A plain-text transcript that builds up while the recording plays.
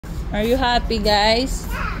Are you happy, guys?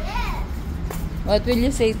 What will you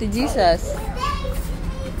say to Jesus?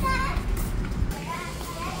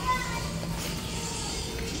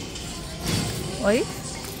 Oi?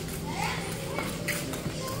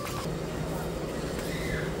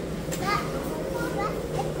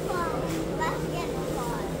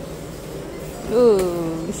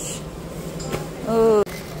 Oosh. Oh.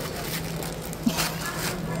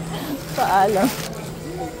 Paalam.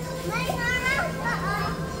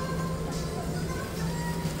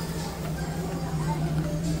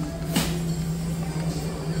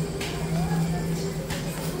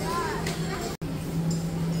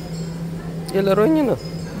 Laro niyo na.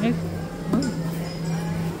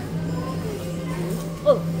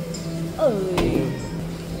 Oh. Oh.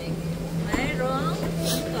 Mayroong.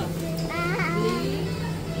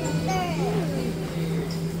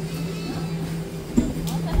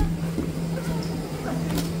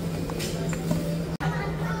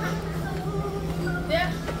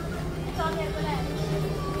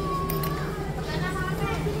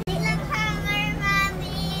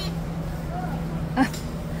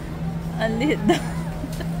 Ang liit daw.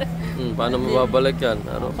 Paano mababalik yan?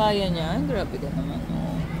 Ano? Kaya niya? Grabe ka naman.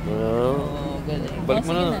 Oh, galing. Balik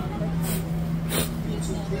mo na.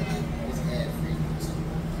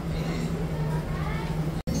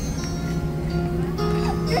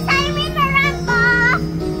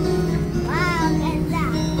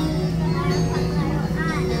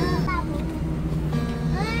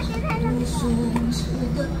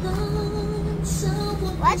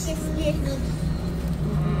 What is this?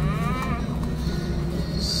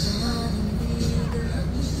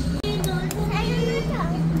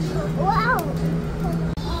 Wow!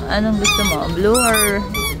 Anong gusto mo? Blue or...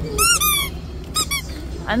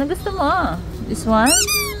 Anong gusto mo? This one?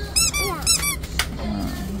 Yeah.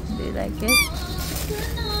 Do you like it?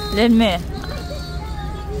 Lend me.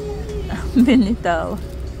 Binitaw.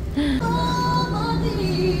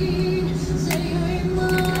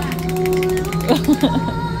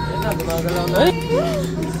 Gumagalaw na.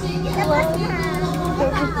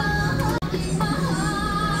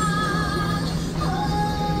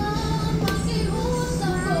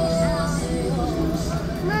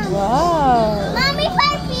 Wow! Mommy,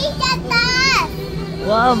 Barbie, get that!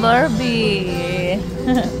 Wow, Barbie!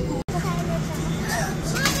 Mommy,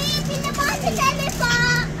 pinapakot si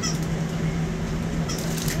telephone!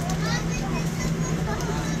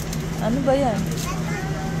 Ano ba yan?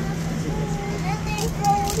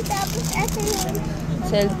 Tapos ito yun.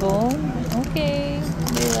 Cellphone? Okay.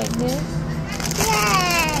 Do you like this?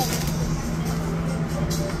 Yay!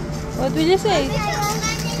 What will you say?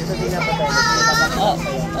 Oh,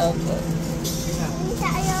 okay.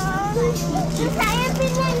 Saya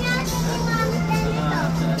pinanyan ni Mami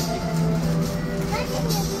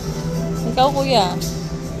Ikaw, kuya?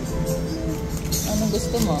 Anong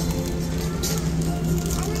gusto mo?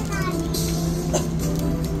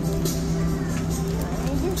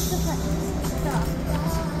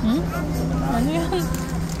 Ano yan?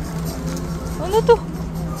 Ano to?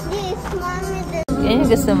 This, Mommy. Yan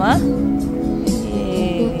yung gusto mo?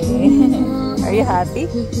 Yay! Are you happy?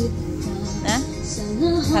 Ha?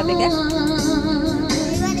 Happy ka?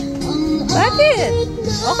 Bakit?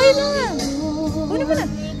 Okay lang. Kunin mo na.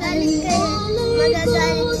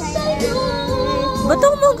 Magagalit sa'yo. Ba't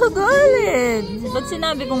ako magagalit? Pag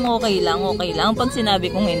sinabi kong okay lang, okay lang. Pag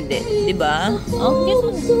sinabi kong hindi, di ba? Oh, get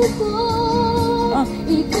mo. Oh.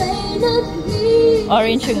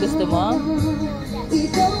 Orange yung gusto mo?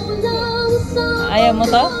 Ayaw mo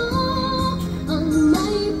to?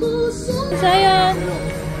 Sayang.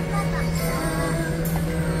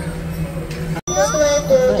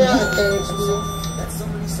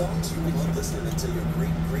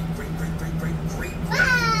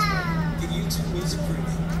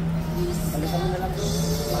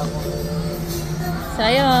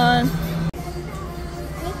 Sayon.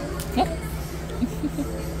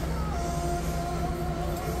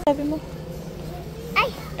 Sabi mo? Ay,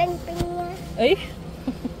 ping-ping niya. Ay?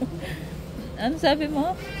 Ano sabi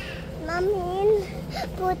mo? Mamin,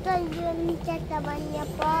 putol yung katawan niya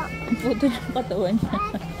po. Putol yung katawan niya.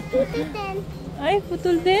 Putol din. Ay,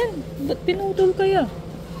 putol din. Ba't pinutol kaya?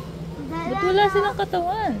 Ba't wala silang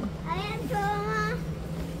katawan? Ayan po nga.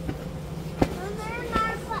 Meron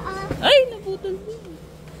pa Ay, naputol din.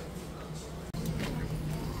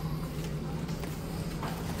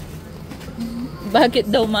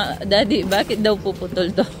 Bakit daw, Daddy, bakit daw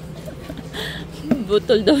puputol to?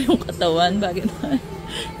 Butol daw yung katawan. Bakit?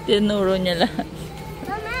 Tinuro niya lahat.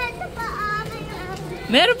 Mama, ito pa.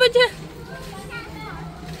 Meron pa dyan.